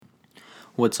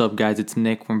What's up, guys? It's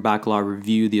Nick from Backlot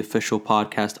Review, the official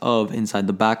podcast of Inside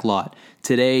the Backlot.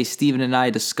 Today, Steven and I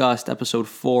discussed episode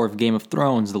 4 of Game of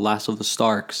Thrones, The Last of the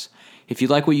Starks. If you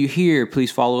like what you hear,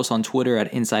 please follow us on Twitter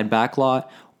at Inside Backlot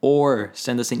or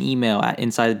send us an email at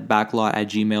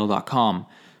insidebacklot@gmail.com.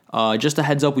 Just a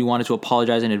heads up, we wanted to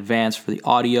apologize in advance for the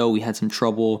audio. We had some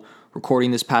trouble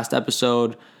recording this past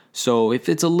episode, so if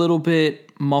it's a little bit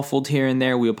muffled here and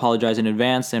there, we apologize in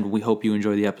advance, and we hope you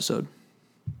enjoy the episode.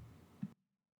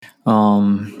 I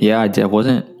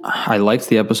liked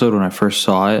the episode when I first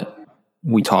saw it.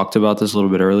 We talked about this a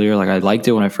little bit earlier. Like, I liked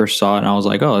it when I first saw it, and I was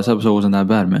like, oh, this episode wasn't that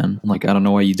bad, man. Like, I don't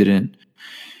know why you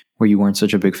weren't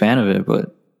such a big fan of it,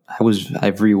 but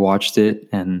I've rewatched it,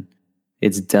 and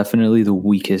it's definitely the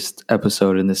weakest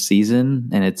episode in this season,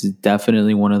 and it's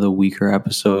definitely one of the weaker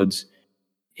episodes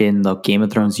in the Game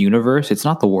of Thrones universe. It's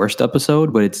not the worst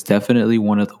episode, but it's definitely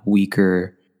one of the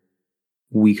weaker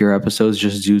episodes,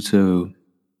 just due to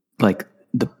like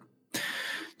the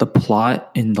plot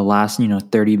in the last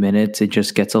 30 minutes. It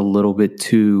just gets a little bit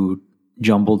too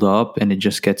jumbled up, and it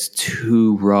just gets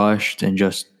too rushed and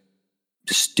just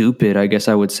stupid, I guess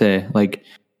I would say. Like,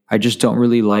 I just don't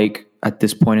really like at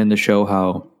this point in the show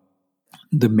how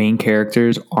the main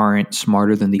characters aren't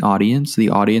smarter than the audience. The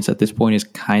audience at this point is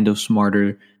kind of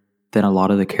smarter than a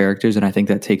lot of the characters, and I think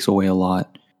that takes away a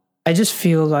lot. I just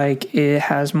feel like it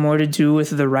has more to do with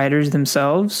the writers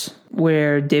themselves,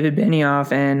 where David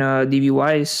Benioff and D.B.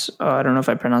 Weiss, I don't know if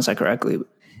I pronounced that correctly,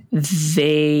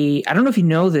 I don't know if you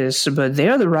know this, but they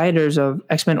are the writers of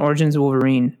X-Men Origins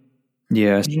Wolverine.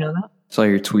 Yeah. Did you know that? I saw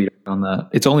your tweet on that.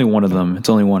 It's only one of them. It's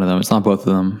not both of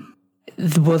them.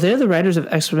 Well, they're the writers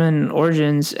of X-Men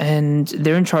Origins, and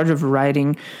they're in charge of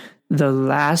writing the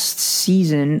last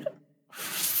season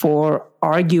for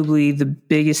arguably the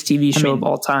biggest TV show of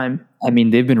all time. I mean,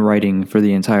 they've been writing for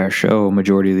the entire show,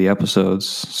 majority of the episodes.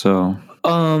 So,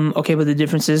 okay, but the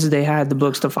difference is they had the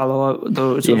books to follow up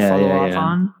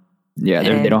on. Yeah,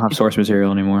 they don't have source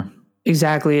material anymore.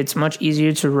 Exactly, it's much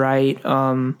easier to write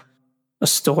a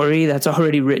story that's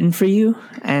already written for you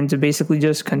and to basically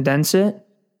just condense it,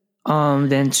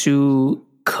 than to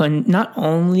not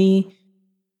only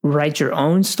write your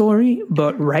own story,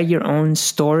 but write your own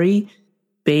story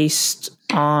based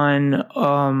on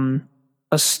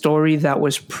a story that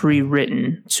was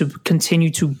pre-written, to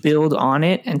continue to build on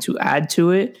it and to add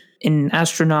to it in an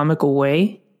astronomical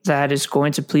way that is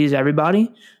going to please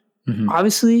everybody. Mm-hmm.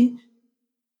 Obviously,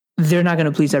 they're not going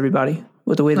to please everybody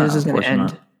with the way this is going to end.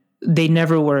 Not. They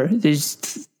never were.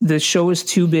 The show is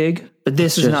too big, but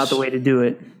this is not the way to do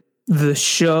it. The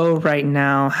show right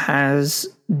now has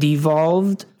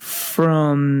devolved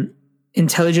from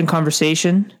intelligent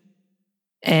conversation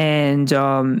and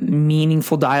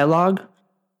meaningful dialogue,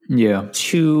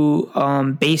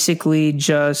 to basically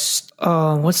just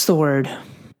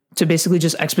to basically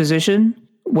just exposition.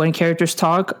 When characters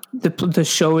talk, the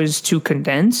show is too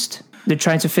condensed. They're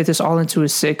trying to fit this all into a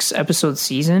 6-episode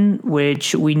season,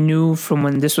 which we knew from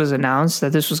when this was announced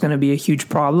that this was going to be a huge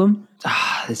problem.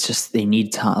 It's just, they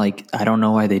need time. Like, I don't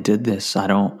know why they did this.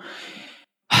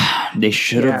 They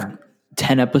should have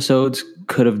 10 episodes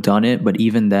could have done it, but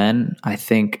even then, I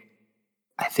think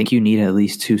you need at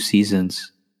least 2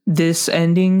 seasons. This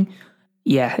ending,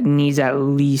 it needs at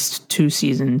least 2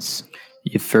 seasons.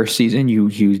 Your first season,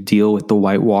 you deal with the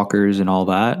White Walkers and all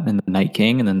that, and the Night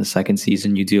King, and then the second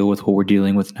season, you deal with what we're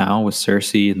dealing with now with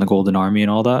Cersei and the Golden Army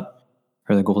and all that,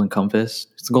 or the Golden Compass.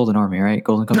 It's the Golden Army, right?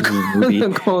 Golden Compass is a movie. The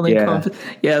Golden Compass.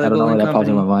 Yeah, the I don't Golden know why that popped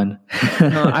in my mind.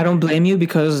 No, I don't blame you,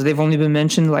 because they've only been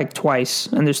mentioned like twice,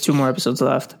 and there's 2 more episodes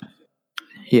left.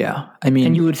 Yeah, I mean,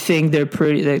 and you would think they're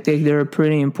a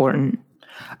pretty important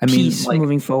piece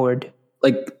moving forward.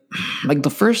 Like the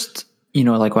first,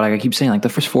 like what I keep saying, like the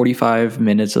first 45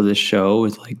 minutes of this show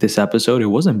is like this episode. It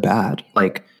wasn't bad.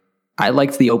 Like, I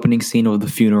liked the opening scene of the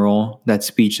funeral, that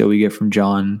speech that we get from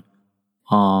Jon.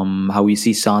 How we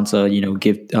see Sansa,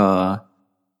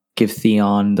 give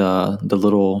Theon the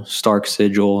little Stark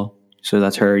sigil. So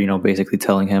that's her, basically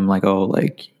telling him like, oh,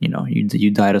 like,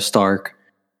 you died a Stark.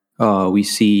 We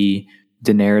see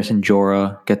Daenerys and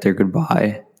Jorah get their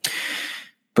goodbye.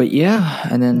 But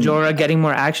and then Jorah getting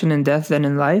more action in death than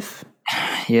in life.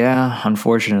 Yeah,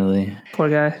 unfortunately. Poor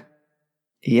guy.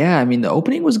 Yeah, I mean, the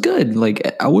opening was good.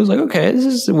 Like, I was like, okay,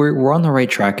 we're on the right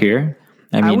track here.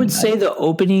 I would say the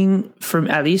opening, from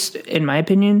at least in my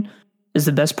opinion, is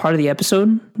the best part of the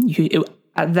episode.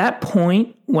 At that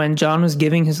point, when Jon was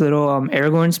giving his little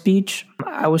Aragorn speech,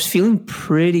 I was feeling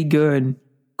pretty good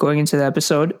going into the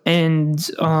episode, and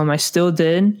I still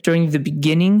did during the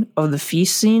beginning of the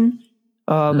feast scene.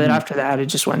 But after that, it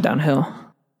just went downhill.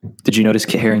 Did you notice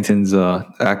Kit Harington's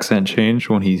accent change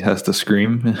when he has to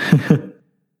scream?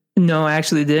 No, I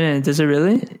actually didn't. Does it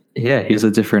really? Yeah, he's a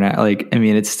different like. I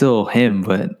mean, it's still him,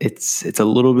 but it's a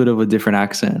little bit of a different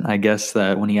accent. I guess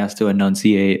that when he has to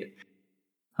enunciate,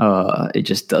 it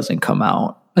just doesn't come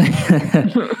out.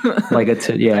 Like it's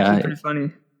yeah, pretty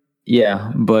funny.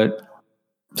 Yeah, but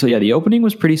so yeah, the opening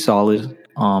was pretty solid.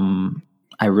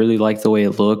 I really liked the way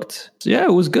it looked. So yeah,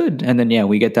 it was good. And then yeah,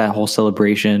 we get that whole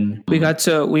celebration. We got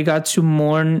to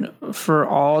mourn for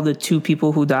all the 2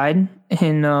 people who died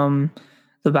in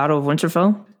the Battle of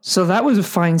Winterfell. So that was a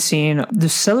fine scene. The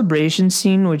celebration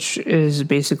scene, which is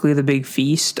basically the big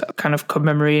feast, kind of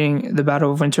commemorating the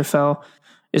Battle of Winterfell,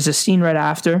 is a scene right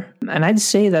after. And I'd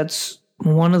say that's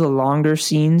one of the longer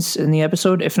scenes in the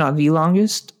episode, if not the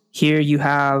longest. Here you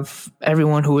have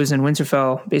everyone who was in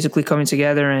Winterfell basically coming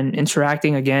together and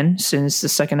interacting again since the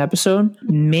second episode.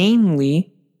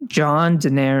 Mainly Jon,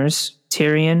 Daenerys,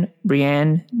 Tyrion,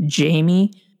 Brienne,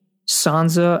 Jaime,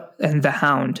 Sansa, and the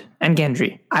Hound, and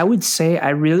Gendry. I would say I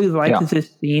really liked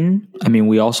this scene. I mean,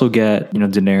 we also get,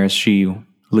 Daenerys, she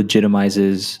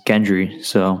legitimizes Gendry,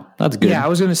 so that's good. Yeah, I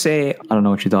was going to say... I don't know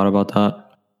what you thought about that.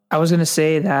 I was going to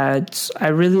say that I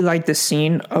really liked the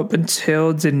scene up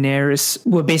until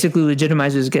Daenerys basically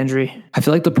legitimizes Gendry. I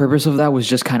feel like the purpose of that was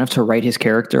just kind of to write his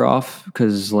character off,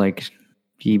 because like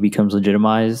he becomes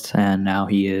legitimized and now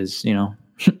he is,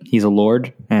 he's a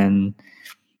lord. And,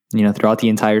 throughout the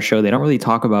entire show, they don't really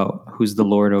talk about who's the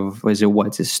lord of, is it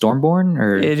Stormborn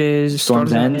or it is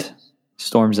Storm's End?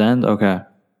 Storm's End. Okay.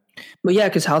 But yeah,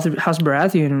 because House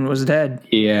Baratheon was dead.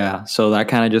 Yeah. So that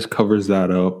kind of just covers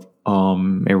that up.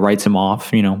 It writes him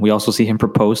off. We also see him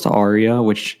propose to Arya,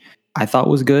 which I thought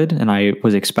was good, and I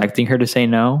was expecting her to say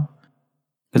no,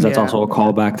 because that's also a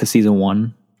callback to season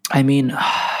 1. I mean,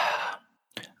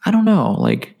 I don't know.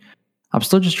 Like, I'm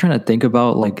still just trying to think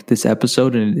about like this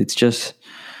episode, and it's just.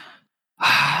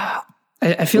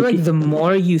 I feel like the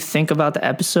more you think about the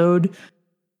episode,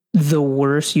 the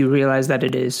worse you realize that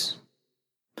it is.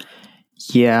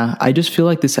 Yeah, I just feel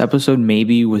like this episode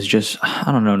maybe was just,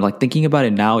 I don't know, like thinking about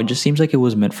it now, it just seems like it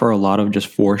was meant for a lot of just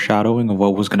foreshadowing of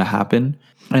what was going to happen.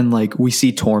 And like we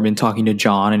see Tormund talking to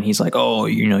Jon, and he's like, oh,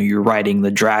 you're riding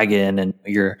the dragon and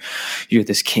you're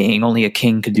this king. Only a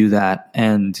king could do that.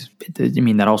 And I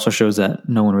mean, that also shows that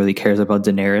no one really cares about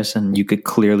Daenerys. And you could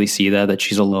clearly see that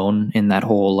she's alone in that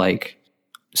whole like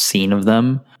scene of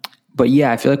them. But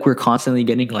yeah, I feel like we're constantly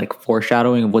getting like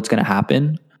foreshadowing of what's going to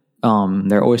happen.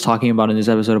 They're always talking about in this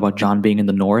episode about Jon being in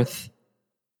the north.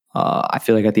 I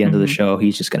feel like at the end of the show,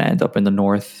 he's just going to end up in the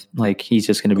north. Like he's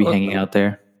just going to be hanging out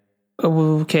there.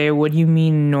 Okay, what do you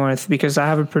mean north? Because I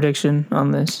have a prediction on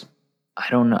this. I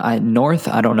don't know. North,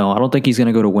 I don't know. I don't think he's going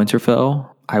to go to Winterfell.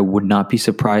 I would not be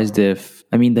surprised if...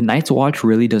 I mean, the Night's Watch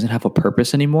really doesn't have a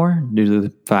purpose anymore due to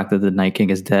the fact that the Night King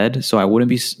is dead. So I wouldn't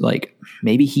be like...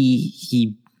 Maybe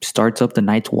he starts up the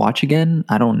Night's Watch again.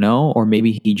 I don't know. Or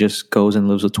maybe he just goes and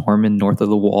lives with Tormund north of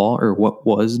the Wall, or what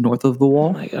was north of the Wall.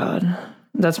 Oh my God.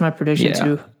 That's my prediction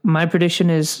too. My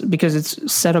prediction is, because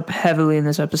it's set up heavily in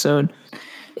this episode,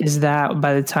 is that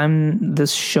by the time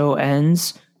this show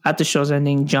ends, at the show's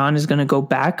ending, Jon is going to go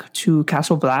back to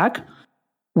Castle Black,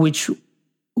 which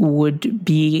would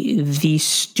be the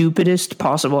stupidest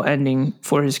possible ending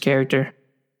for his character.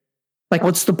 Like,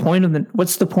 what's the point of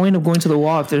going to the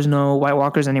Wall if there's no White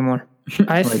Walkers anymore?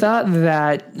 I thought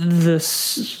that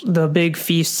the big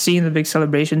feast scene, the big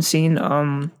celebration scene,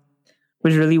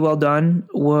 was really well done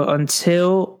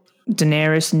until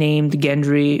Daenerys named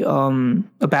Gendry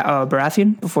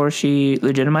Baratheon before she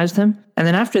legitimized him. And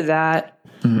then after that,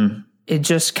 it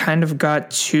just kind of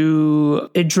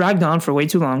it dragged on for way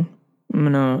too long.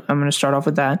 I'm gonna start off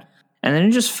with that. And then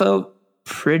it just felt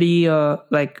pretty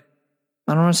like,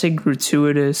 I don't want to say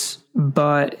gratuitous,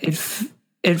 but it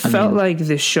felt like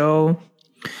the show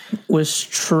was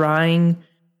trying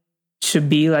to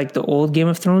be like the old Game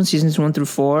of Thrones seasons 1 through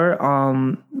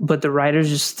 4, but the writers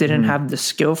just didn't have the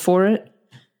skill for it.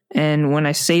 And when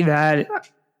I say that,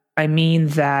 I mean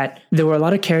that there were a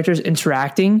lot of characters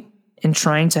interacting and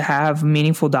trying to have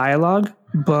meaningful dialogue,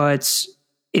 but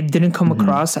it didn't come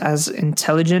across as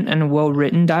intelligent and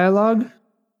well-written dialogue.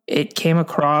 It came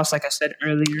across, like I said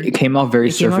earlier, it came off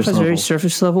very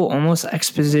surface level, almost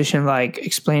exposition, like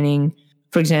explaining.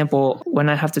 For example, when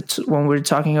we're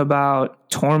talking about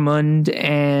Tormund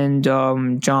and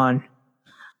Jon,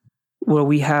 where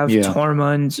we have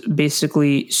Tormund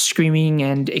basically screaming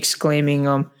and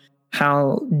exclaiming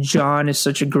how Jon is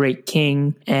such a great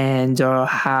king, and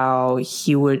how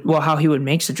he would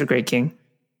make such a great king,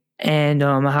 and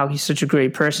how he's such a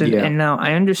great person. And now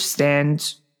I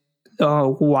understand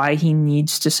why he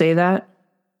needs to say that,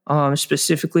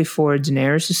 specifically for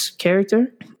Daenerys'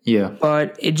 character. Yeah.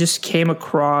 But it just came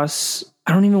across,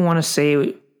 I don't even want to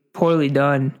say poorly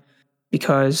done,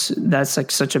 because that's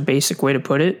like such a basic way to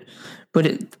put it. But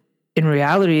in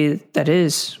reality,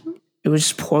 it was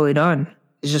just poorly done.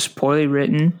 It's just poorly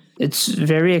written. It's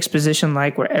very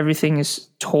exposition-like, where everything is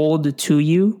told to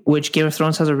you, which Game of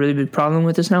Thrones has a really big problem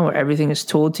with this now, where everything is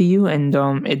told to you, and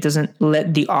it doesn't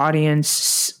let the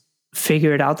audience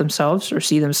figure it out themselves or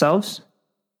see themselves.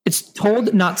 It's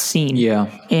told, not seen. Yeah.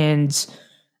 And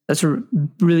that's a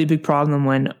really big problem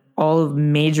when all of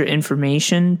major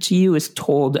information to you is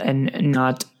told and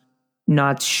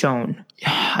not shown.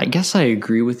 I guess I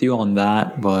agree with you on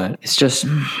that, but it's just,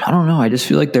 I don't know. I just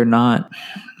feel like they're not,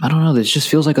 I don't know. This just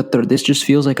feels like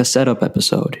a setup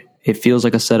episode. It feels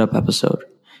like a setup episode.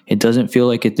 It doesn't feel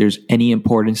like there's any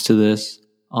importance to this.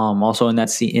 Also in that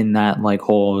scene, in that like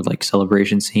whole like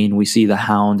celebration scene, we see the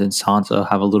Hound and Sansa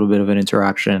have a little bit of an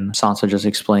interaction. Sansa just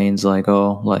explains like,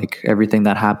 oh, like everything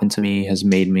that happened to me has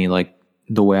made me like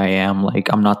the way I am. Like,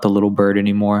 I'm not the little bird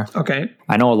anymore. Okay.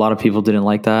 I know a lot of people didn't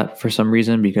like that for some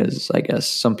reason, because I guess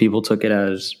some people took it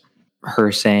as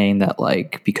her saying that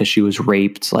like, because she was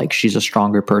raped, like she's a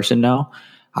stronger person now.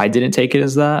 I didn't take it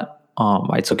as that.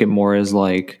 I took it more as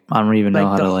like, I don't even know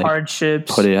how to like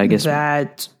hardships put it, I guess,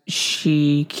 that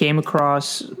she came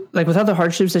across. Like, without the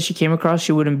hardships that she came across,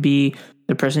 she wouldn't be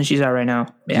the person she's at right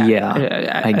now.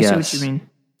 Yeah, I guess. See what you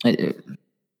mean.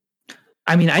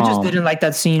 I mean, I just didn't like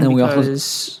that scene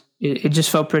because it just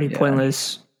felt pretty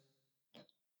pointless,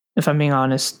 if I'm being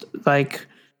honest. Like,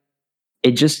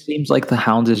 it just seems like the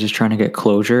Hound is just trying to get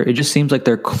closure. It just seems like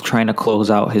they're trying to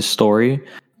close out his story,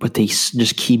 but they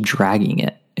just keep dragging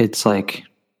it. It's like,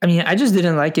 I mean, I just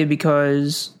didn't like it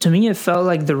because to me it felt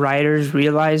like the writers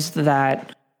realized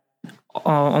that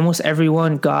almost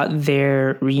everyone got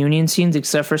their reunion scenes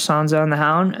except for Sansa and the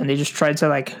Hound, and they just tried to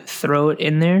like throw it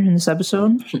in there in this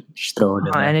episode. Just throw it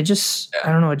in there. And it just,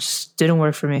 I don't know, it just didn't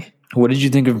work for me. What did you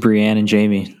think of Brienne and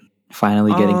Jaime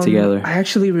finally getting together? I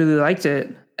actually really liked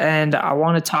it, and I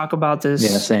want to talk about this.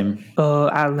 Yeah, same.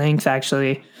 At length,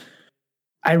 actually.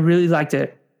 I really liked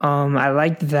it. I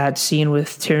liked that scene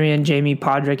with Tyrion, Jaime,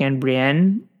 Podrick, and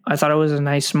Brienne. I thought it was a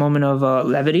nice moment of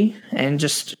levity and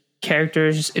just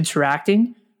characters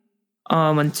interacting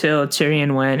until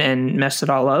Tyrion went and messed it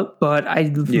all up. But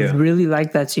I really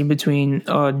liked that scene between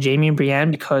Jaime and Brienne,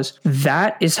 because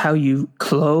that is how you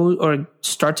close or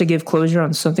start to give closure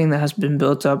on something that has been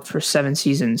built up for 7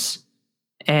 seasons.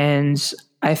 And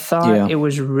I thought it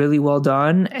was really well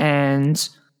done, and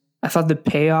I thought the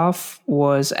payoff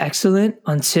was excellent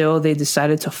until they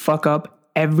decided to fuck up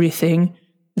everything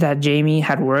that Jaime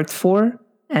had worked for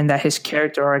and that his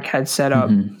character arc had set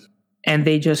up. Mm-hmm. And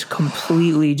they just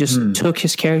completely took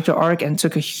his character arc and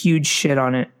took a huge shit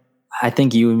on it. I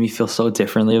think you and me feel so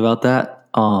differently about that.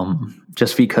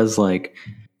 Just because like,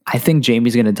 I think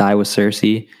Jaime's going to die with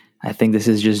Cersei. I think this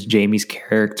is just Jaime's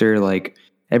character. Like,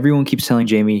 everyone keeps telling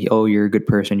Jaime, oh, you're a good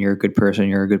person. You're a good person.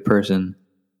 You're a good person.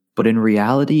 But in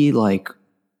reality, like,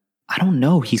 I don't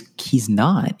know. He's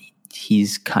not.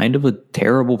 He's kind of a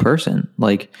terrible person.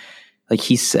 Like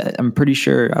he said, I'm pretty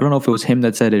sure, I don't know if it was him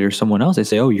that said it or someone else. They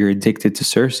say, oh, you're addicted to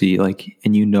Cersei. Like,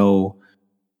 and you know,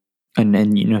 and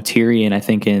Tyrion, I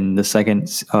think in the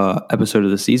second episode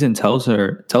of the season tells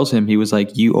him, he was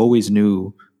like, you always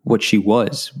knew what she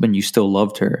was when you still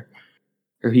loved her.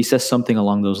 Or he says something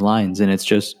along those lines. And it's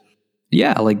just,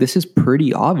 yeah, like, this is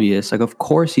pretty obvious. Like, of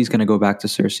course he's going to go back to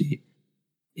Cersei.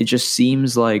 It just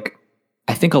seems like,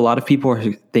 I think a lot of people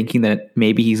are thinking that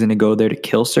maybe he's going to go there to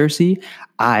kill Cersei.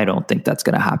 I don't think that's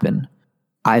going to happen.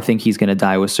 I think he's going to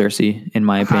die with Cersei, in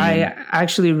my opinion. I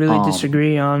actually really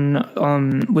disagree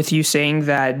on with you saying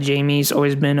that Jaime's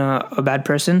always been a bad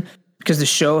person, because the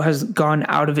show has gone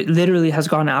out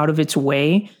of its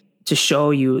way to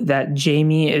show you that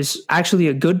Jaime is actually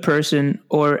a good person,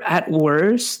 or at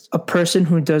worst, a person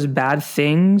who does bad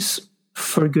things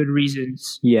for good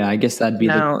reasons. Yeah, I guess that'd be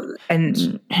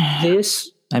this.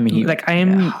 I mean, I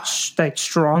am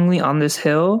strongly on this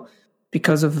hill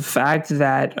because of the fact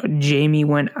that Jaime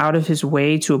went out of his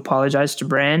way to apologize to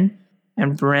Bran,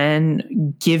 and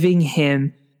Bran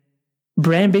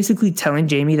basically telling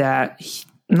Jaime that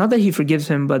not that he forgives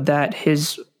him, but that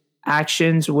his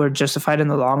actions were justified in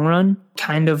the long run,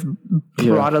 kind of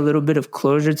brought a little bit of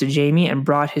closure to Jaime and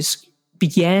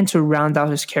began to round out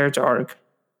his character arc.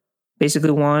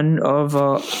 Basically, one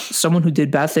of someone who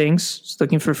did bad things,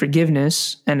 looking for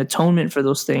forgiveness and atonement for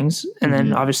those things, and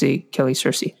then obviously killing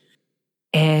Cersei.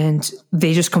 And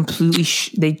they just completely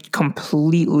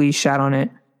shat on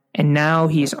it. And now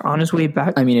he's on his way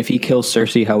back. I mean, if he kills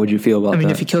Cersei, how would you feel about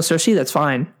that? If he kills Cersei, that's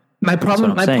fine. My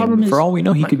problem. My problem is, for all we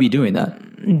know, he could be doing that.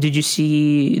 did you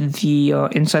see the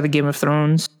Inside the Game of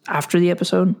Thrones after the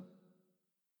episode?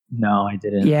 No, I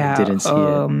didn't. Yeah, I didn't see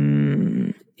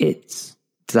it. It's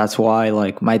That's why,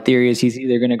 like, my theory is he's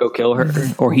either gonna go kill her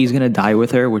or he's gonna die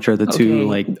with her, which are the two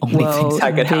like only things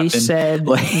that could happen. They said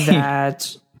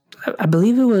that I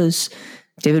believe it was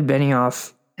David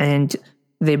Benioff, and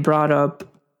they brought up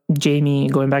Jaime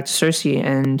going back to Cersei,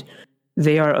 and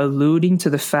they are alluding to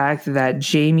the fact that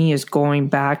Jaime is going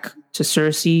back to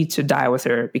Cersei to die with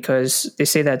her because they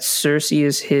say that Cersei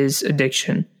is his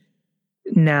addiction.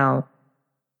 Now,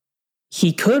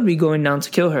 he could be going down to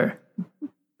kill her.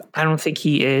 I don't think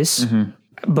he is,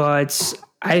 but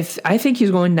I think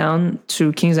he's going down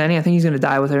to King's Landing. I think he's going to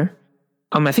die with her.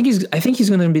 I think he's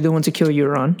going to be the one to kill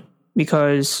Euron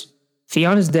because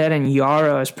Theon is dead and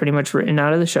Yara is pretty much written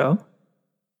out of the show.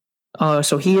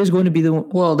 So he is going to be the one.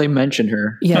 Well, they mentioned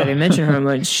her. Yeah, they mentioned her,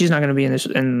 but she's not going to be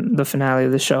in the finale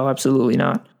of the show. Absolutely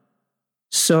not.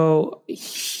 So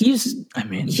he's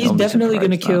definitely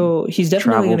going to kill. He's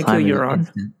definitely going to kill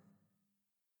Euron.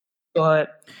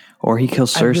 But or he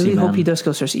kills Cersei. I really hope he does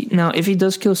kill Cersei. Now, if he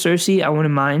does kill Cersei, I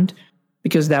wouldn't mind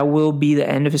because that will be the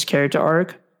end of his character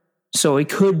arc. So it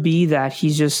could be that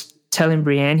he's just telling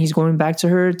Brienne he's going back to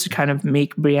her to kind of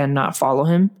make Brienne not follow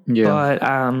him. Yeah. But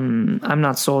I'm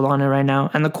not sold on it right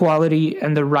now. And the quality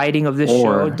and the writing of this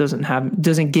show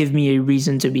doesn't give me a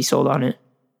reason to be sold on it.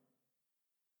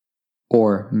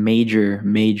 Or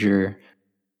major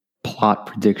plot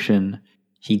prediction.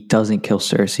 He doesn't kill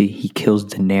Cersei. He kills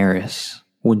Daenerys.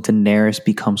 When Daenerys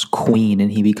becomes queen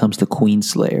and he becomes the Queen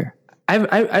Slayer.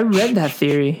 I read that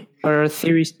theory or a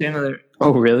theory similar.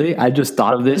 Oh really? I just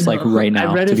thought of this like right now.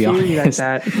 I read a theory like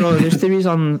that. Bro, there's theories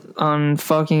on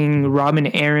fucking Robin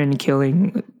Aaron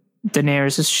killing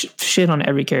Daenerys. This shit on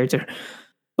every character.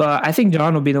 But I think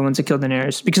Jon will be the one to kill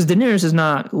Daenerys because Daenerys is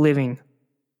not living.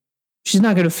 She's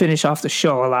not going to finish off the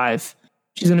show alive.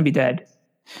 She's going to be dead.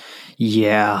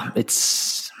 Yeah,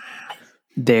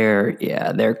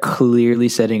 they're clearly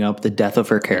setting up the death of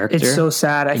her character. It's so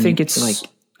sad. I think it's so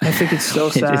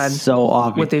sad. It's so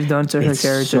obvious what they've done to her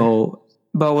character.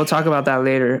 But we'll talk about that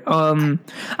later. I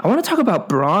want to talk about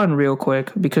Bronn real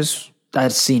quick because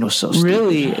that scene was so stupid.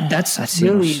 Really, that's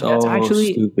actually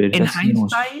stupid. In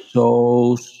hindsight,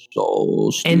 so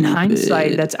stupid. In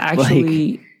hindsight, that's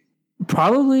actually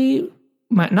probably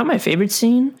not my favorite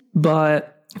scene,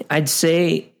 but I'd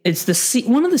say it's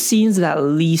one of the scenes that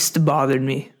least bothered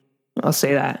me. I'll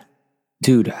say that.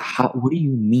 Dude, what do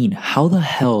you mean? How the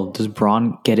hell does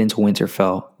Bronn get into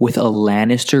Winterfell with a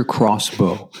Lannister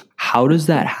crossbow? How does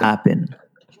that happen?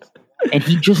 And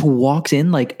he just walks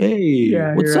in like, "Hey,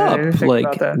 what's up?"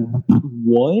 Like,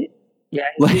 what?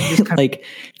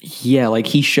 Yeah, like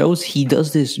he shows he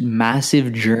does this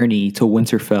massive journey to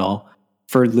Winterfell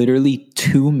for literally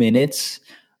 2 minutes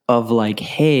of like,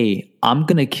 "Hey, I'm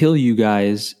gonna kill you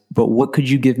guys, but what could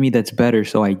you give me that's better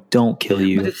so I don't kill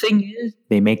you?" But the thing is,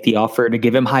 they make the offer to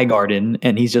give him Highgarden,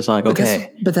 and he's just like,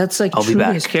 "Okay." But that's like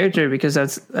truly his character because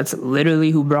that's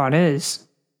literally who Bronn is.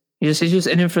 He's just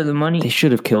in it for the money. They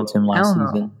should have killed him last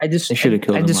season. They should have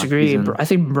killed him. I disagree. I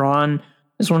think Bronn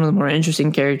is one of the more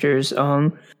interesting characters.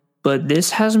 But this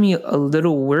has me a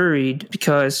little worried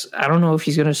because I don't know if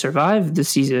he's going to survive this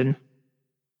season.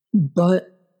 But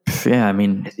yeah, I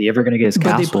mean, is he ever going to get his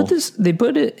castle? They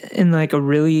put it in like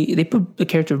they put the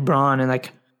character of Bronn in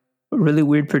like a really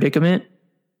weird predicament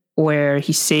where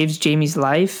he saves Jaime's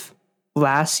life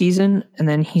last season, and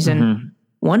then he's in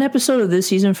one episode of this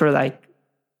season for like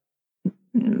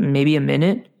maybe a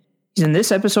minute. He's in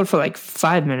this episode for like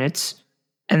 5 minutes,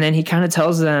 and then he kind of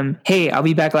tells them, "Hey, I'll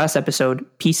be back last episode.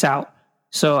 Peace out."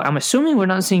 So I'm assuming we're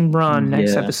not seeing Bronn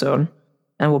next episode,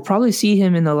 and we'll probably see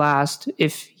him in the last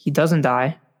if he doesn't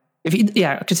die.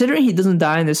 Considering he doesn't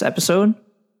die in this episode,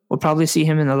 we'll probably see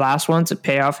him in the last one to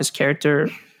pay off his character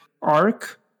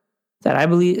arc that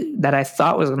I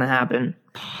thought was going to happen.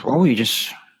 Or we just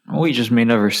may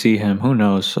never see him. Who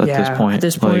knows at this point? At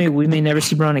this point, we may never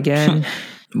see Bronn again.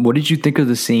 What did you think of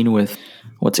the scene with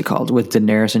with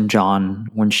Daenerys and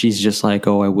Jon when she's just like,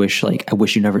 "Oh, I wish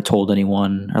you never told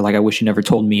anyone," or like, "I wish you never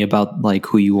told me about like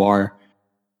who you are."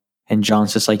 And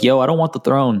Jon's just like, "Yo, I don't want the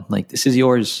throne. Like, this is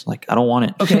yours. Like, I don't want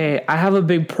it." Okay, I have a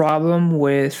big problem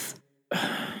with a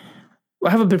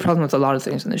lot of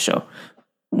things in this show.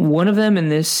 One of them in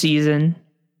this season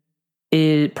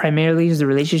is primarily the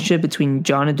relationship between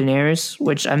Jon and Daenerys,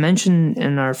 which I mentioned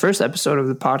in our first episode of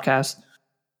the podcast,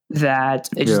 that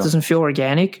it just doesn't feel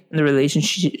organic. The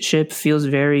relationship feels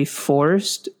very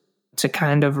forced to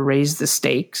kind of raise the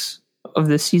stakes of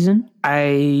this season.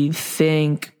 I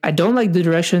think I don't like the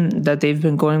direction that they've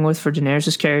been going with for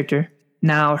Daenerys' character.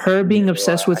 Now, her being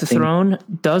obsessed with the think- throne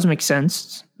does make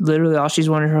sense. Literally, all she's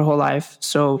wanted her whole life.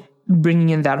 So bringing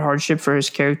in that hardship for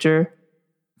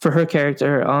her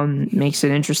character, makes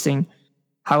it interesting.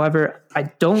 However, I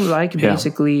don't like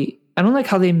I don't like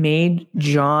how they made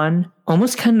Jon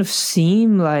almost kind of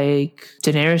seem like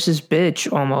Daenerys'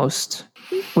 bitch almost,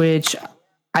 which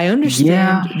I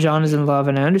understand Jon is in love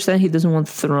and I understand he doesn't want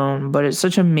the throne, but it's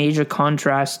such a major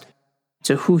contrast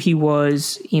to who he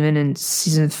was even in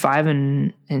season 5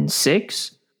 and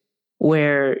 6,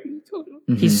 where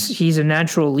he's a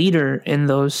natural leader in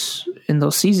those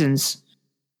seasons.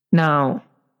 Now,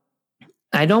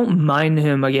 I don't mind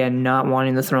him again not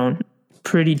wanting the throne.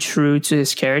 Pretty true to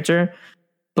his character,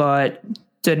 but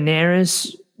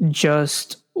Daenerys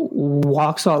just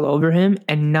walks all over him,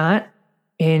 and not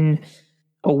in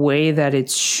a way that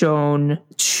it's shown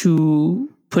to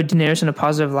put Daenerys in a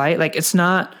positive light. Like it's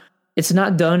not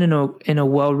done in a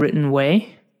well written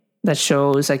way that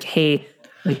shows like, hey,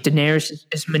 like Daenerys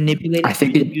is manipulating. I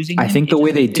think the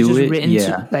way they do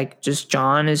it, like just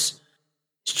Jon is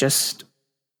just,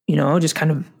 you know, just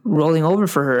kind of rolling over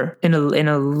for her in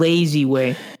a lazy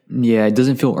way. Yeah, it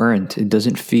doesn't feel earned. It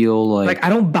doesn't feel like I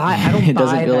don't buy it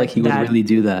doesn't feel like he would really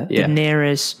do that. Yeah.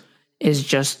 Daenerys is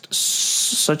just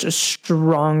such a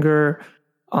stronger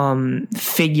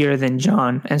figure than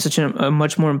Jon, and such a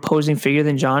much more imposing figure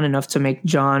than Jon, enough to make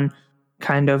Jon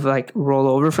kind of like roll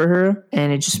over for her,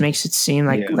 and it just makes it seem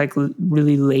like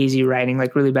really lazy writing,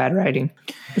 like really bad writing.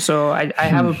 So I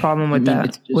have a problem with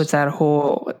that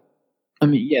whole. I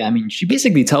mean, she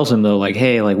basically tells him though, like,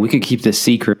 hey, like we could keep this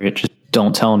secret, just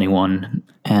don't tell anyone.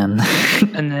 And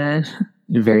then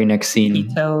very next scene, he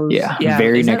tells,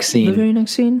 very next scene. The very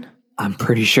next scene. I'm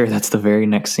pretty sure that's the very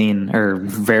next scene, or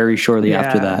very shortly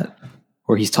after that,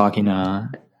 where he's talking.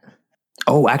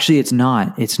 Oh, actually, it's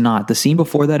not. It's not. The scene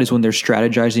before that is when they're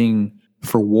strategizing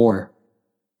for war,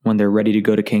 when they're ready to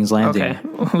go to King's Landing. Okay,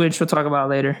 which we'll talk about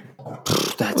later. We'll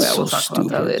talk stupid. About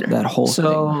that later. That whole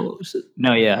thing.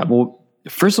 No, yeah. Well,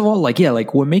 first of all, like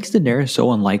what makes Daenerys so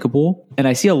unlikable, and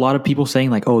I see a lot of people saying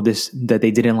like, oh, that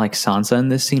they didn't like Sansa in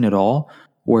this scene at all,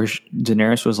 where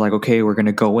Daenerys was like, okay, we're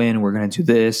gonna go in, we're gonna do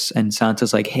this, and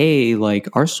Sansa's like, hey, like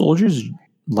our soldiers,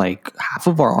 like half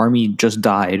of our army just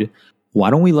died. Why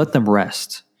don't we let them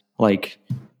rest? Like,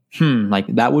 like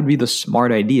that would be the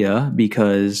smart idea,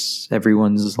 because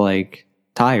everyone's like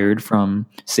tired from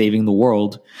saving the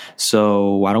world.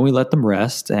 So why don't we let them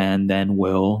rest and then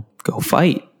we'll go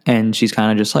fight? And she's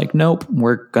kind of just like, nope,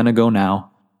 we're gonna go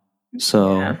now.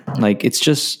 So like, it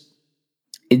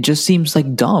just seems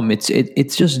like dumb. I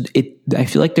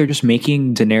feel like they're just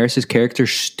making Daenerys' character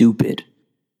stupid.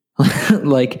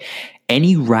 Like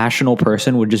any rational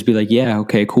person would just be like, yeah,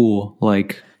 okay, cool.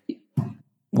 Like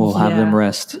we'll have them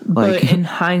rest. Like, but in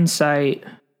hindsight,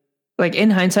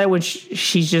 which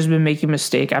she's just been making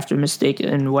mistake after mistake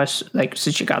in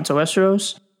since she got to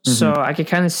Westeros. So I could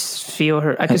kind of feel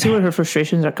her. I can see where her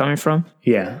frustrations are coming from.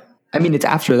 Yeah. I mean, it's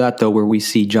after that, though, where we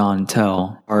see Jon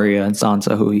tell Arya and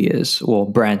Sansa who he is. Well,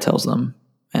 Bran tells them.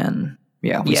 And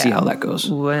we see how that goes.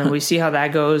 When we see how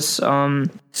that goes,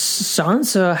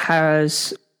 Sansa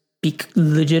has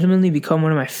legitimately become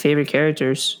one of my favorite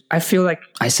characters. I feel like...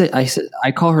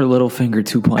 I call her Littlefinger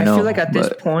 2.0. I feel like at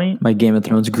this point... My Game of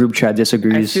Thrones group chat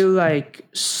disagrees. I feel like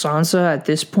Sansa at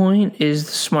this point is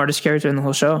the smartest character in the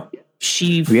whole show.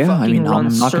 She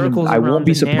runs circles around won't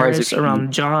be surprised if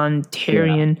around Jon,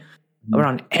 Tyrion,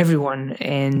 around everyone,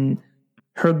 and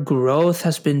her growth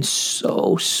has been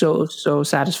so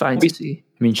satisfying to see.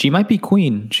 I mean, she might be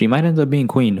queen. She might end up being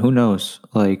queen. Who knows?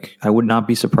 Like, I would not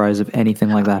be surprised if anything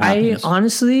like that happens.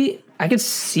 I could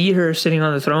see her sitting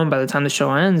on the throne by the time the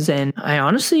show ends, and I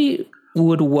honestly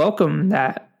would welcome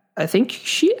that. I think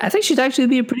she'd actually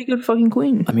be a pretty good fucking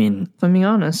queen. I mean, if I'm being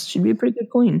honest, she'd be a pretty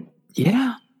good queen.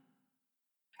 Yeah.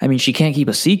 I mean, she can't keep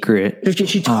a secret.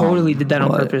 She totally did that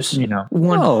on purpose.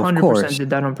 100%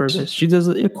 did that on purpose. She does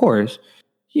it, of course.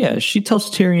 Yeah, she tells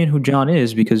Tyrion who Jon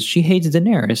is because she hates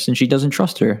Daenerys and she doesn't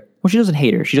trust her. Well, she doesn't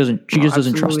hate her. She just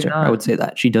doesn't trust her. Not. I would say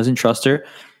that. She doesn't trust her.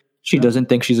 She doesn't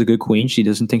think she's a good queen. She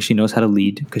doesn't think she knows how to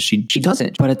lead because she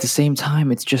doesn't. But at the same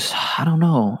time, it's just, I don't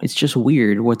know. It's just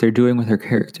weird what they're doing with her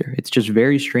character. It's just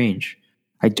very strange.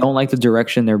 I don't like the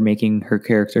direction they're making her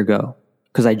character go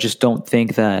because I just don't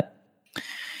think that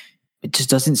it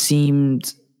just doesn't seem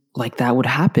like that would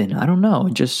happen. I don't know.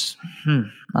 It just,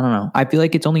 I don't know. I feel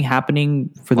like it's only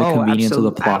happening for the convenience of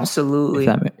the plot. Absolutely. If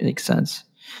that makes sense.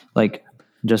 Like,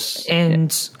 just.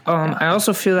 And I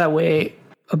also feel that way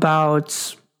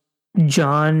about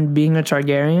Jon being a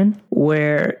Targaryen,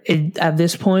 where at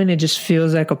this point, it just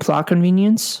feels like a plot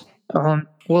convenience.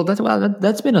 Well,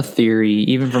 that's been a theory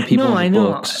even from people No, in the I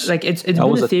know. books. Like it's been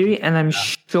a theory, and I'm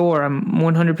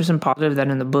 100% positive that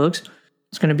in the books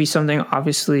it's going to be something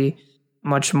obviously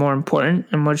much more important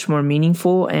and much more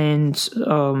meaningful, and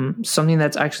something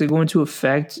that's actually going to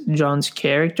affect John's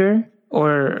character.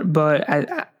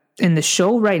 In the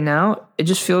show right now, it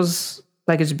just feels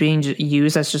like it's being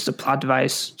used as just a plot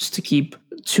device, just to keep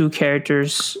two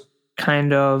characters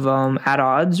kind of at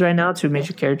odds right now, two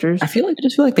major characters. I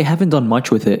just feel like they haven't done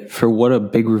much with it for what a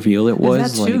big reveal it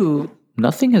was. That too. Like,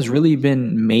 nothing has really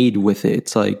been made with it.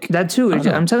 It's like that too.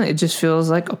 I'm telling you, it just feels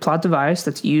like a plot device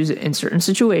that's used in certain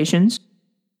situations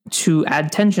to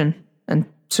add tension and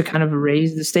to kind of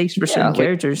raise the stakes for certain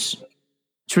characters.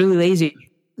 It's really lazy.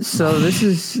 So this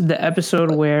is the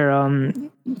episode where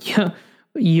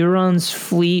Euron's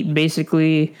fleet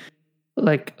basically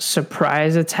like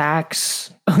surprise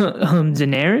attacks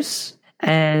Daenerys,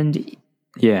 and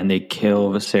they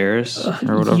kill Viserys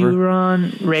or whatever.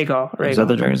 Rhaegal. Is that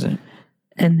the dragon's name?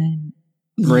 And then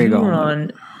Rhaegal.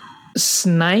 Euron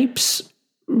snipes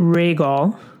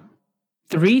Rhaegal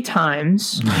 3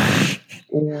 times.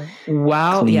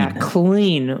 Wow! Clean. Yeah,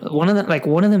 clean. One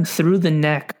of them through the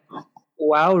neck.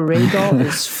 While Rhaegal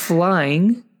is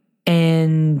flying,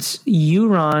 and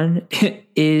Euron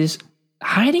is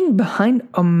hiding behind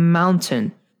a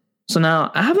mountain. So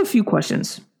now I have a few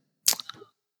questions.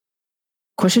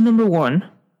 Question number 1: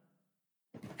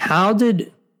 how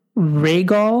did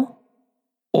Rhaegal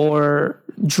or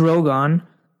Drogon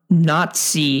not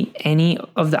see any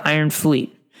of the Iron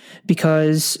Fleet?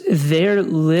 Because they're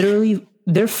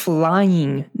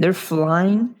flying. They're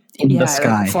flying in the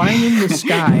sky. Flying in the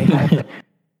sky.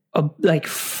 Like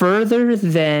further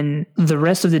than the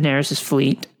rest of Daenerys'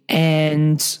 fleet.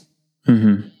 And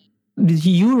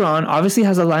Euron obviously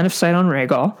has a line of sight on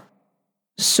Rhaegal.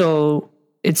 So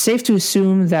it's safe to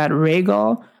assume that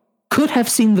Rhaegal could have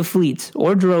seen the fleet,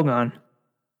 or Drogon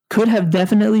could have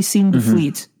definitely seen the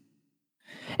fleet.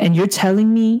 And you're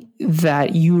telling me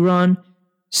that Euron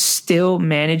still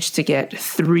managed to get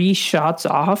 3 shots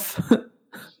off?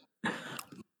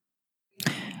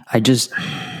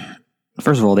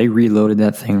 First of all, they reloaded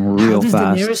that thing real fast.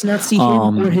 How does Daenerys not see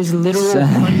him or his literal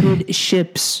 100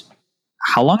 ships?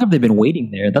 How long have they been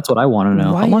waiting there? That's what I want to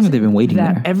know. How long have they been waiting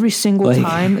there? Every single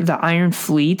time the Iron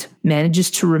Fleet manages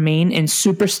to remain in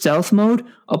super stealth mode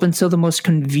up until the most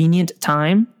convenient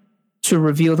time to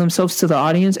reveal themselves to the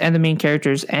audience and the main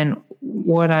characters. And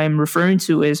what I'm referring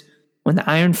to is when the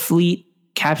Iron Fleet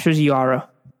captures Yara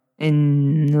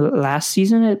in last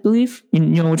season, I believe. You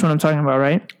know which one I'm talking about,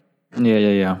 right?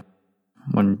 Yeah.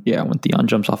 When Theon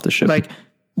jumps off the ship. Like,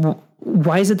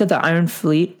 why is it that the Iron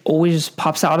Fleet always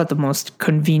pops out at the most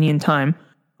convenient time?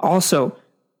 Also,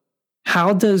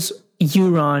 how does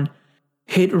Euron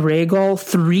hit Rhaegal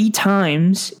 3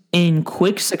 times in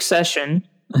quick succession?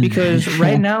 Because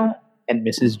right now, and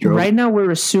Mrs. Drogon. Right now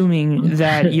we're assuming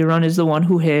that Euron is the one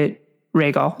who hit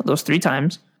Rhaegal those 3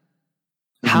 times.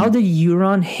 How did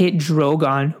Euron hit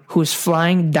Drogon, who's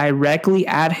flying directly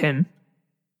at him?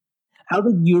 How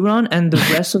did Euron and the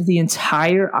rest of the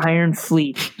entire Iron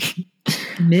Fleet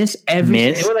miss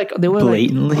everything? They were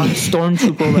blatantly on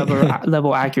stormtrooper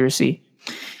level accuracy.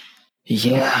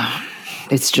 Yeah,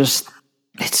 it's just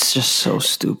so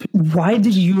stupid. Why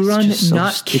did Euron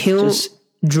not kill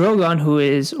Drogon, who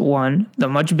is 1, the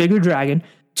much bigger dragon,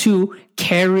 2,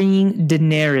 carrying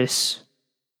Daenerys?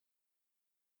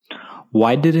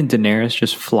 Why didn't Daenerys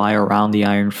just fly around the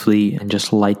Iron Fleet and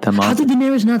just light them up? How did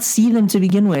Daenerys not see them to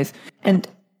begin with? And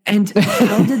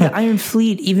how did the Iron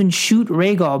Fleet even shoot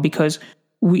Rhaegal? Because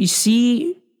we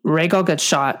see Rhaegal get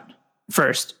shot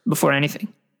first before anything.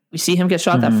 We see him get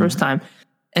shot that first time.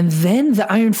 And then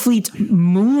the Iron Fleet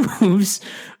moves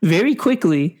very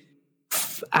quickly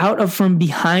from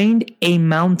behind a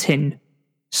mountain.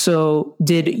 So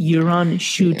did Euron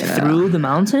shoot through the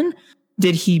mountain?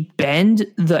 Did he bend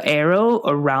the arrow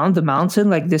around the mountain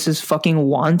like this is fucking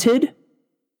Wanted?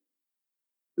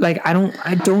 Like, I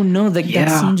don't know. Like,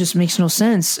 that scene just makes no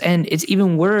sense. And it's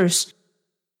even worse.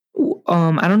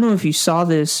 I don't know if you saw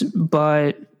this,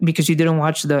 but because you didn't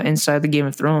watch the Inside the Game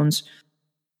of Thrones,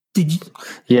 did you?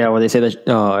 Yeah, where they say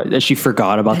that she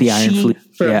forgot about the Iron Fleet.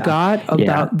 Forgot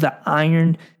about the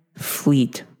Iron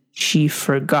Fleet. She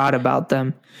forgot about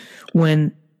them.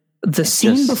 When the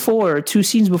scene before, 2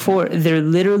 scenes before, they're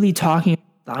literally talking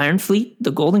about the Iron Fleet, the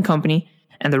Golden Company,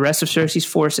 and the rest of Cersei's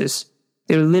forces.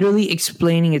 They're literally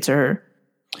explaining it to her.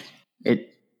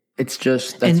 It's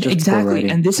just exactly,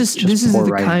 and this is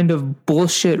the kind of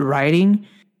bullshit writing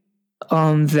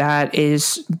that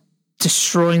is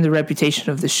destroying the reputation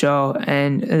of the show.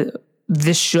 And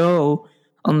this show,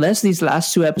 unless these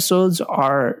last 2 episodes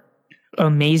are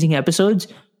amazing episodes,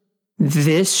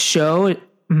 this show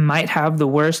might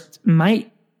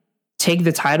take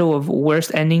the title of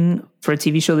worst ending for a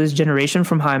TV show this generation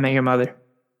from How I Met Your Mother.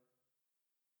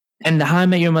 And the How I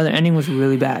Met Your Mother ending was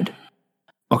really bad.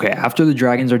 Okay, after the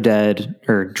dragons are dead,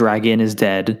 or dragon is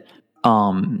dead,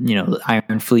 the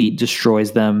Iron Fleet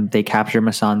destroys them. They capture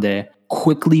Missandei.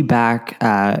 Quickly back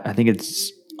at, I think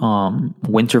it's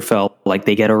Winterfell, like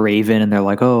they get a raven and they're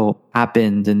like, oh,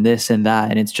 happened and this and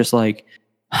that. And it's just like,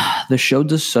 the show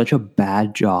does such a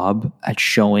bad job at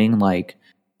showing, like,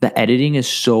 the editing is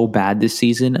so bad this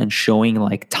season and showing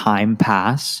like time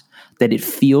pass that it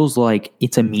feels like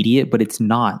it's immediate, but it's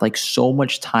not. Like, so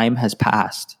much time has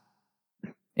passed.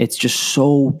 It's just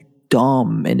so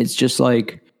dumb. And it's just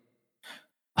like,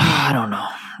 I don't know.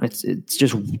 It's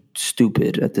just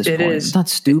stupid at this point. It's not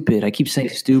stupid. I keep saying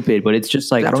stupid, but it's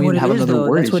just like, I don't even have another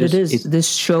word. That's what it is. This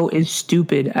show is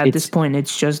stupid at this point.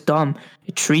 It's just dumb.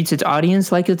 It treats its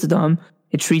audience like it's dumb.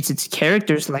 It treats its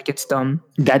characters like it's dumb.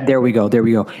 There we go.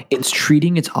 It's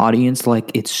treating its audience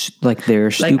like it's like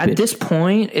they're stupid. Like, at this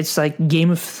point, it's like Game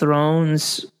of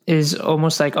Thrones is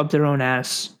almost like up their own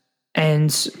ass.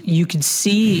 And you can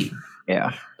see,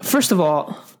 first of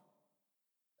all,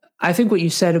 I think what you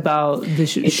said about the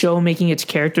show making its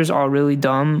characters all really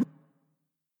dumb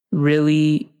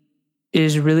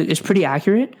is pretty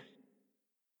accurate.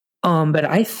 But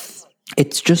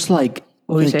it's just like,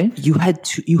 what were you saying?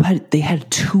 They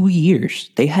had 2 years.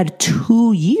 They had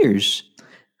 2 years.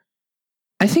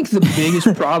 I think the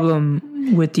biggest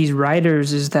problem with these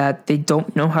writers is that they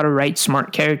don't know how to write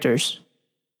smart characters.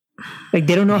 Like,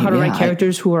 they don't know how to write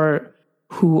characters who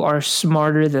are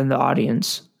smarter than the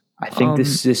audience. I think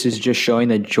this is just showing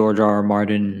that George R.R.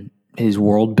 Martin, his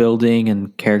world building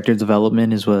and character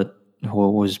development is what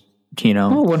was,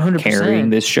 100%. carrying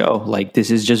this show. Like,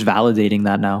 this is just validating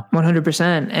that now.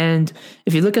 100%. And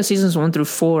if you look at seasons 1 through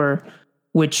 4,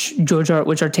 which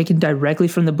are taken directly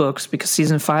from the books, because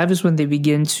season 5 is when they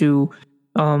begin to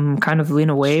kind of lean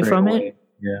away from it.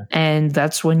 Yeah. And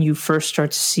that's when you first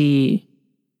start to see,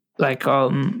 like,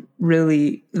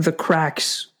 really the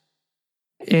cracks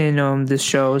in this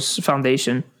show's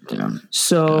foundation. Yeah.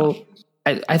 So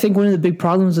I think one of the big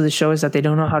problems of the show is that they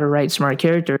don't know how to write smart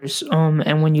characters.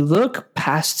 And when you look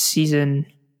past season,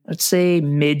 let's say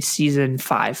mid-season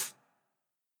 5,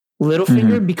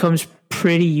 Littlefinger becomes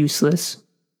pretty useless.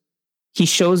 He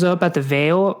shows up at the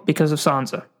Vale because of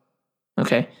Sansa.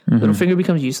 Okay? Littlefinger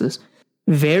becomes useless.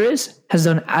 Varys has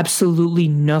done absolutely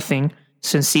nothing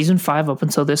since season 5 up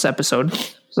until this episode.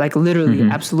 Like, literally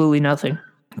absolutely nothing.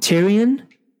 Tyrion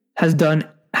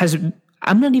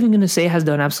I'm not even going to say has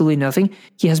done absolutely nothing.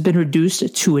 He has been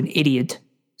reduced to an idiot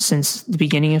since the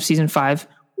beginning of season 5.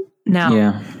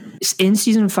 Now, in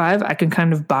season 5, I can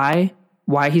kind of buy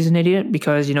why he's an idiot,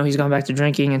 because, he's gone back to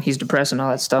drinking and he's depressed and all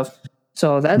that stuff.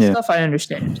 So that stuff I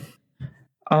understand.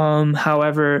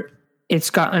 However, it's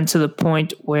gotten to the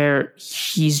point where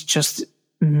he's just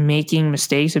making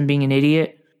mistakes and being an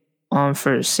idiot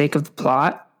for the sake of the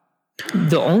plot.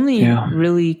 The only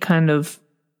really kind of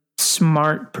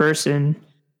smart person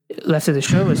left of the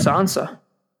show is Sansa.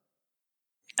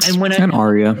 And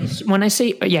Arya. When I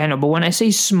say, but when I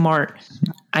say smart,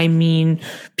 I mean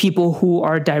people who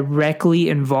are directly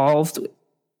involved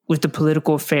with the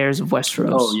political affairs of Westeros.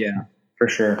 Oh yeah, for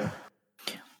sure.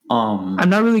 I'm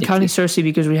not really counting Cersei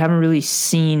because we haven't really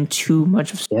seen too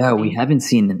much of. Yeah, we haven't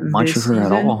seen much of her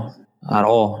at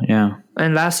all. Yeah.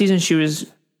 And last season she was,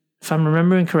 if I'm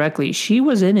remembering correctly, she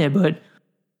was in it, but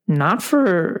not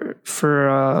for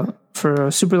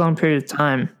a super long period of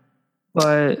time.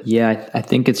 But yeah, I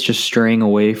think it's just straying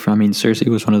away from. I mean, Cersei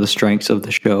was one of the strengths of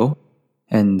the show,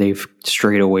 and they've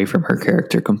strayed away from her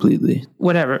character completely.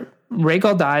 Whatever.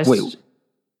 Rhaegal dies.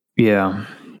 Yeah.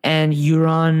 And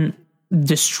Euron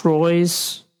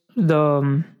destroys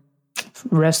the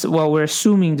rest. Well, we're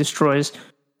assuming destroys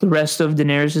the rest of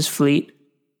Daenerys' fleet,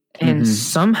 and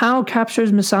somehow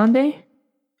captures Missandei.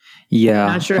 Yeah.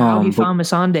 I'm not sure how he found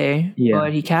Missandei,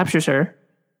 but he captures her.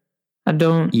 That's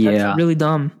really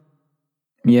dumb.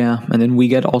 Yeah, and then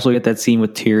we also get that scene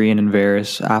with Tyrion and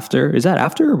Varys after. Is that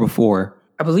after or before?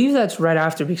 I believe that's right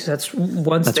after, because that's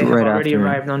once they have already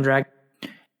arrived on Dragon.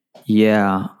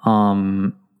 Yeah.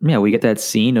 We get that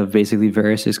scene of basically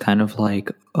Varys is kind of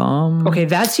like okay,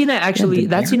 that scene I actually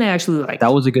liked.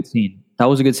 That was a good scene.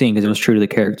 Because it was true to the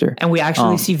character. And we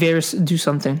actually see Varys do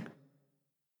something.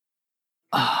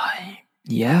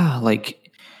 Yeah, like,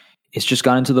 it's just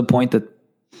gotten to the point that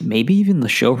maybe even the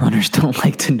showrunners don't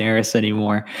like Daenerys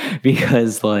anymore,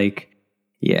 because, like,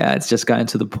 it's just gotten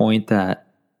to the point that,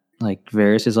 like,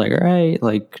 Varys is like, all right,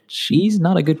 like, she's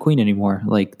not a good queen anymore.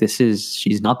 Like,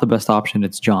 she's not the best option.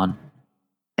 It's Jon.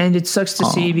 And it sucks to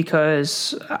see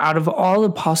because out of all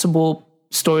the possible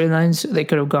storylines they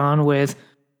could have gone with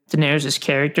Daenerys'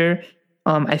 character,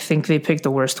 I think they picked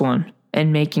the worst one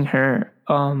and making her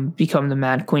become the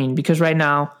Mad Queen. Because right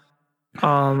now,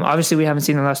 obviously we haven't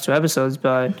seen the last 2 episodes,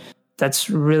 but that's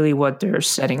really what they're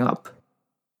setting up.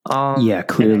 Yeah,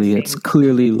 clearly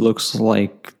clearly looks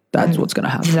like that's what's going to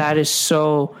happen. That is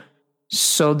so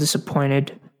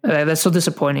disappointed. That's so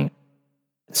disappointing.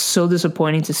 It's so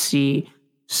disappointing to see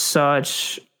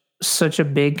such a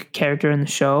big character in the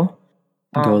show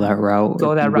Go that route,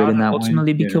 and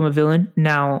ultimately become a villain.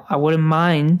 Now, I wouldn't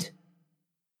mind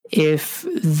if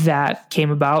that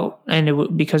came about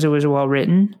and because it was well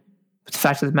written. But the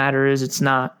fact of the matter is, it's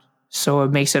not. So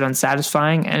it makes it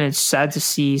unsatisfying, and it's sad to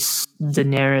see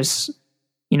Daenerys,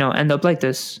 end up like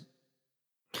this.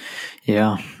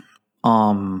 Yeah.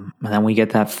 And then we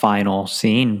get that final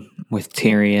scene with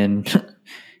Tyrion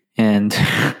and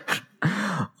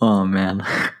oh man,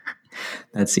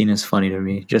 that scene is funny to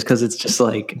me just because it's just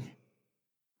like,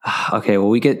 okay, well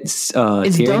we get it's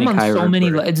Tyrion dumb and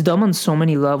on it's dumb on so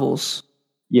many levels.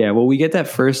 Yeah, well we get that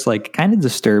first like kind of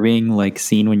disturbing like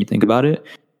scene when you think about it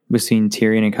between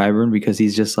Tyrion and Qyburn, because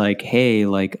he's just like, hey,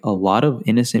 like a lot of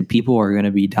innocent people are going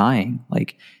to be dying.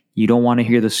 Like you don't want to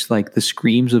hear this, like the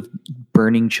screams of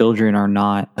burning children are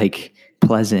not like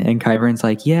pleasant. And Qyburn's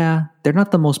like, yeah, they're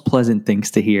not the most pleasant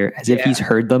things to hear, as if he's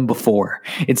heard them before.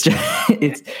 It's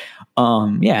just,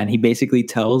 and he basically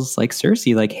tells like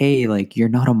Cersei, like, hey, like you're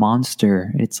not a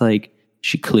monster. It's like,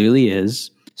 she clearly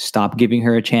is. Stop giving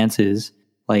her chances.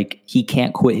 Like he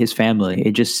can't quit his family.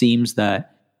 It just seems that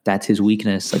that's his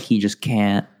weakness. Like he just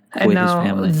can't quit his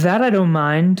family. That I don't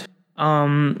mind,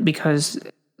 because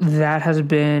that has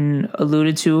been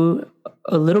alluded to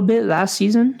a little bit last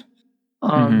season.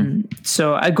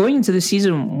 So going into the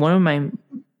season, one of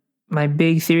my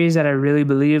big theories that I really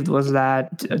believed was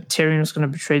that Tyrion was going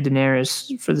to betray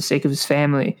Daenerys for the sake of his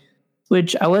family,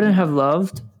 which I wouldn't have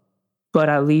loved, but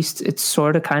at least it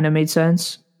sort of kind of made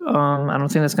sense. I don't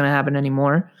think that's going to happen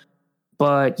anymore.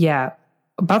 But yeah,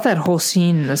 about that whole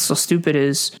scene that's so stupid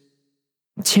is,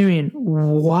 Tyrion,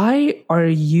 why are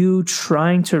you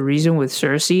trying to reason with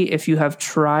Cersei if you have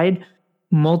tried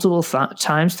multiple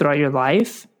times throughout your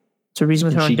life to reason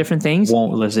with her on different things?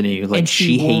 Won't listen to you. Like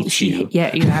she hates you. Yeah,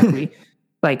 exactly.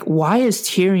 Like, why is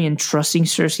Tyrion trusting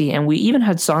Cersei? And we even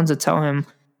had Sansa tell him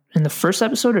in the first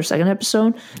episode or second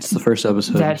episode. It's the first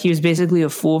episode. That he was basically a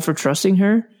fool for trusting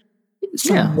her.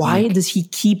 So why does he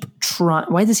keep trying?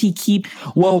 Why does he keep?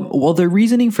 Well, the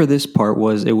reasoning for this part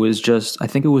was, it was just, I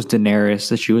think it was Daenerys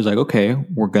that she was like, okay,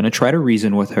 we're going to try to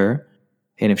reason with her.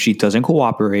 And if she doesn't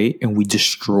cooperate and we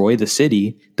destroy the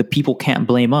city, the people can't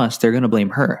blame us. They're going to blame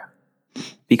her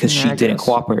because she didn't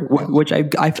cooperate, which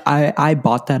I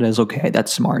bought that as, okay,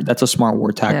 that's smart. That's a smart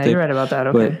war tactic. Yeah, you're right about that.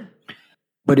 Okay.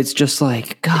 But it's just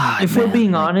like, God, if we're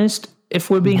being honest,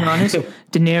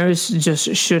 Daenerys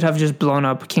just should have just blown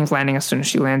up King's Landing as soon as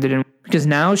she landed in, because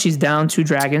now she's down 2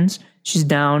 dragons. She's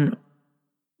down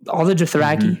all the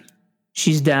Dothraki.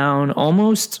 She's down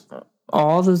almost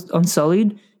all the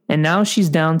Unsullied. And now she's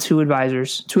down 2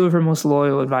 advisors, 2 of her most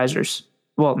loyal advisors.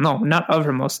 Well, no, not of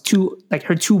her most, 2, like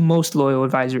her 2 most loyal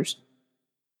advisors.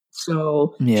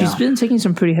 So she's been taking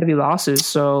some pretty heavy losses.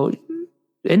 So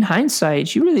in hindsight,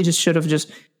 she really just should have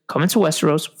just come into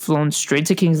Westeros, flown straight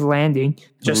to King's Landing,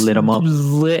 just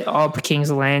lit up King's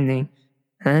Landing,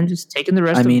 and just taken the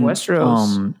rest of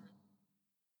Westeros.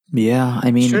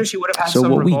 I mean, sure, she would have had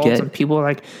some revolt, and people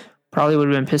like probably would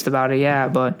have been pissed about it. Yeah,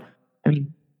 but I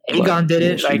mean, Aegon did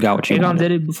it. Like Aegon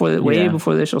did it way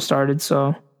before the show started.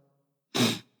 So,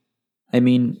 I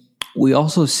mean, we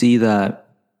also see that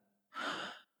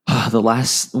the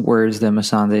last words that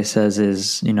Missandei says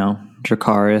is,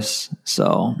 Dracarys.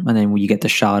 So, and then you get the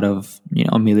shot of,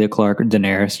 Emilia Clarke or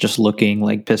Daenerys just looking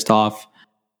like pissed off.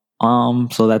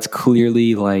 So that's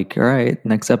clearly like, all right,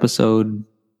 next episode,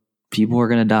 people are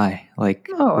gonna die. Like,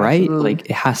 right? Absolutely.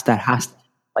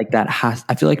 Like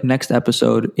I feel like next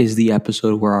episode is the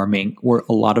episode where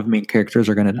a lot of main characters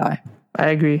are gonna die. I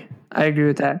agree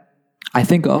with that. I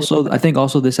think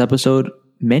also this episode,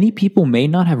 many people may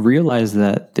not have realized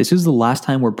that this is the last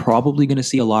time we're probably going to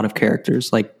see a lot of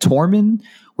characters. Like Tormund,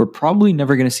 we're probably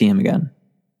never going to see him again.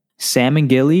 Sam and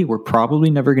Gilly, we're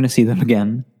probably never going to see them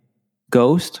again.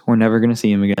 Ghost, we're never going to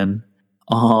see him again.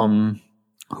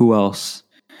 Who else?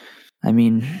 I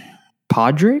mean,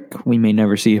 Podrick, we may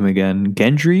never see him again.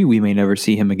 Gendry, we may never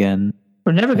see him again.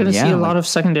 We're never going to see a lot of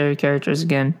secondary characters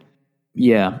again.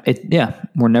 Yeah,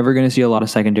 we're never going to see a lot of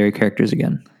secondary characters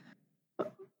again.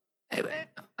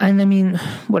 And I mean,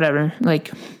 whatever. Like,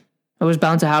 it was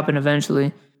bound to happen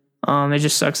eventually. It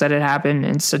just sucks that it happened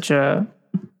in such a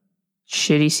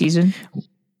shitty season.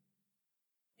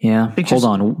 Yeah. Because-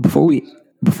 Hold on.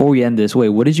 Before we end this, wait,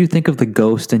 what did you think of the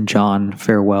Ghost and John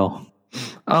farewell?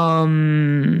 I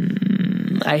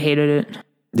hated it.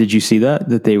 Did you see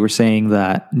that they were saying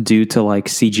that due to like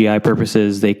CGI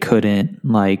purposes, they couldn't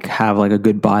like have like a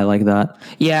goodbye like that?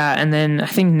 Yeah, and then I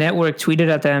think Network tweeted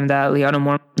at them that Lyanna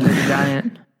Mormont was a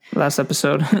giant last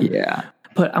episode. Yeah.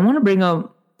 But I want to bring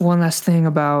up one last thing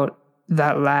about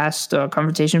that last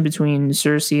confrontation between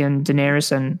Cersei and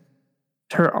Daenerys and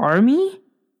her army.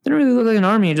 Didn't really look like an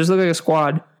army; it just looked like a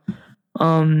squad.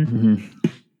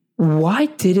 Why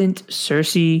didn't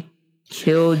Cersei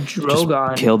kill Drogon?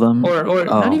 Just kill them, or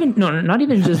not even not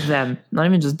even just them, not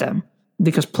even just them,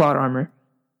 because plot armor.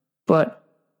 But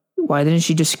why didn't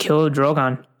she just kill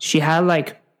Drogon? She had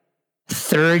like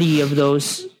 30 of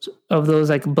those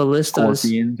like ballistas,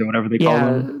 scorpions or whatever they call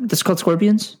them. That's called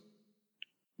scorpions.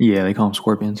 Yeah, they call them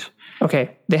scorpions.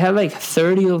 Okay, they had like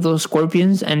 30 of those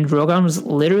scorpions, and Drogon was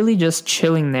literally just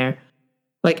chilling there.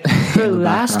 Like her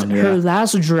last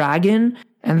dragon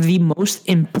and the most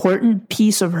important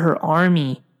piece of her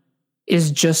army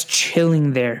is just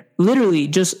chilling there. Literally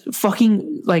just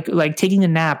fucking like taking a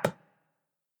nap.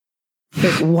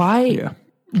 Like why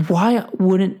why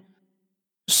wouldn't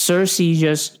Cersei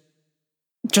just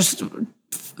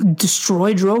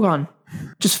destroy Drogon?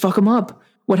 Just fuck him up.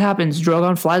 What happens?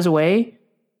 Drogon flies away.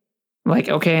 Like,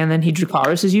 okay, and then he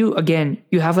Dracarys you. Again,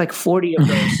 you have like 40 of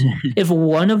those. If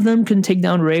one of them can take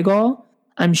down Rhaegal,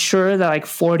 I'm sure that like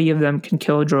 40 of them can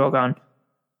kill Drogon.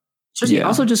 So he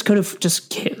also just could have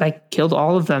killed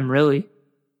all of them, really.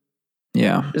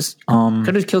 Yeah. Just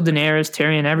could have killed Daenerys,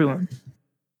 Tyrion, everyone.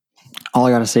 All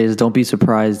I gotta say is don't be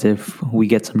surprised if we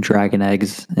get some dragon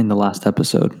eggs in the last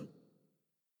episode.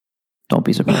 Don't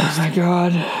be surprised. Oh my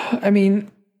god. I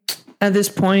mean, at this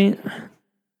point,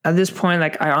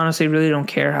 like I honestly really don't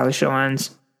care how the show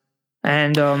ends.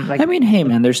 And I mean, hey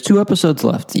man, there's 2 episodes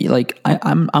left. Like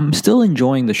I'm still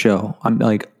enjoying the show. I'm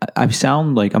like I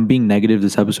sound like I'm being negative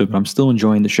this episode, but I'm still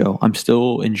enjoying the show. I'm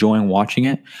still enjoying watching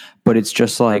it, but it's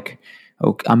just like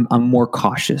okay, I'm more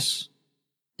cautious.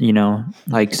 You know,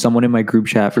 like someone in my group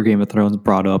chat for Game of Thrones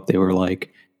brought up, they were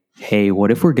like, "Hey,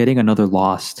 what if we're getting another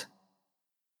Lost?"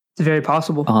 It's very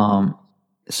possible.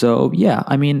 So yeah,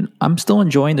 I mean, I'm still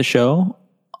enjoying the show.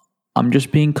 I'm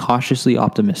just being cautiously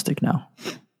optimistic now.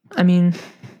 I mean,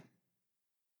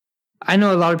 I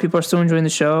know a lot of people are still enjoying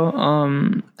the show.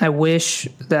 I wish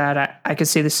that I could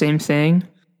say the same thing.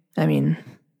 I mean,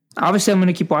 obviously, I'm going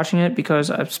to keep watching it because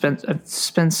I've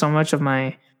spent so much of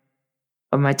my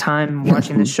time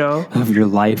watching the show, of your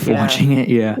life watching it,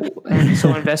 yeah. And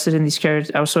so invested in these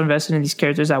characters. I was so invested in these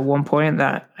characters at one point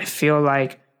that I feel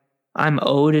like I'm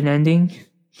owed an ending.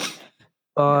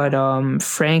 But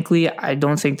frankly, I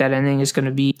don't think that ending is going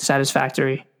to be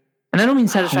satisfactory. And I don't mean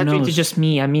satisfactory to just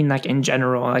me. I mean like in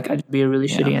general. Like it'd be a really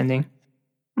shitty ending.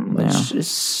 Which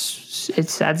is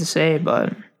it's sad to say,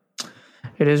 but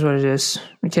it is what it is.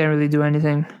 We can't really do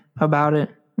anything about it.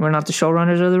 We're not the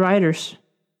showrunners or the writers.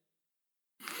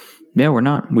 Yeah, we're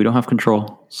not. We don't have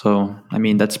control. So I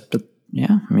mean that's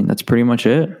pretty much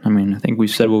it. I mean, I think we've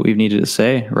said what we've needed to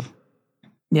say.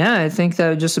 Yeah, I think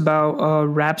that just about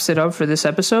wraps it up for this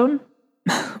episode.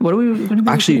 What are we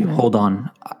Actually, hold on.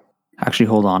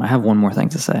 I have one more thing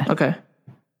to say. Okay.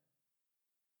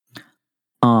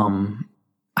 I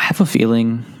have a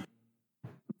feeling.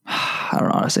 I don't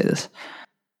know how to say this.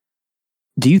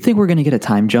 Do you think we're going to get a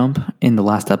time jump in the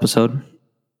last episode?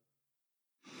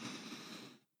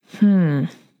 Do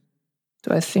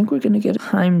I think we're going to get a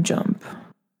time jump?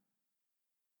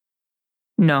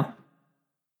 No.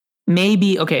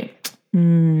 Maybe. Okay.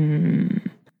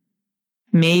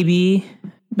 Maybe.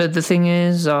 But the thing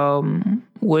is,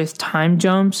 with time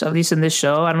jumps, at least in this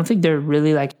show, I don't think they're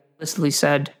really like explicitly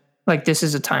said like this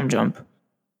is a time jump.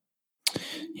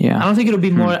 Yeah. I don't think it'll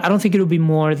be more. I don't think it'll be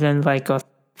more than like a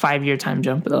 5-year time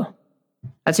jump though.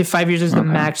 I'd say 5 years is the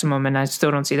maximum, and I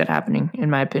still don't see that happening, in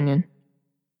my opinion.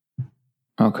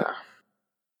 Okay.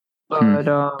 But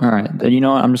all right, then you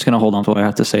know what? I'm just gonna hold on to what I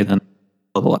have to say then.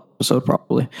 The whole episode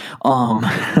probably.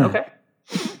 Okay.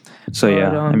 So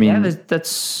yeah, I mean,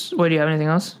 that's. What, do you have anything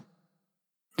else?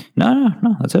 No,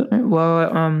 that's it. Right,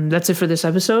 well, that's it for this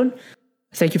episode.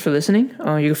 Thank you for listening.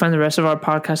 You can find the rest of our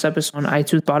podcast episodes on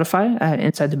iTunes, Spotify at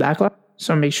Inside the Backlog.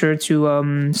 So make sure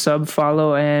to sub,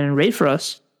 follow, and rate for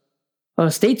us.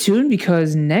 Stay tuned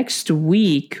because next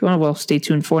week. Well, stay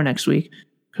tuned for next week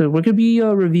because we're gonna be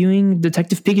reviewing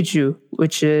Detective Pikachu,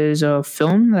 which is a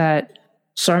film that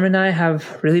Sarm and I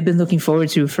have really been looking forward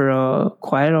to for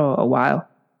quite a while.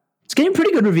 It's getting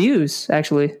pretty good reviews,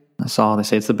 actually. I saw they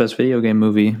say it's the best video game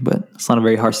movie, but it's not a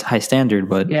very high standard.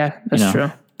 But yeah, that's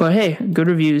true. But hey, good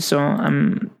reviews. So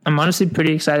I'm honestly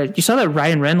pretty excited. You saw that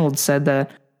Ryan Reynolds said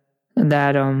that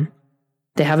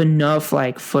they have enough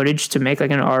like footage to make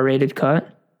like an R-rated cut.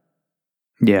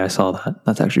 Yeah, I saw that.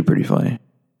 That's actually pretty funny.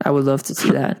 I would love to see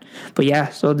that. But yeah,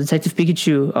 so Detective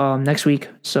Pikachu next week.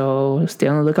 So stay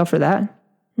on the lookout for that.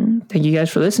 Thank you guys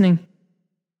for listening.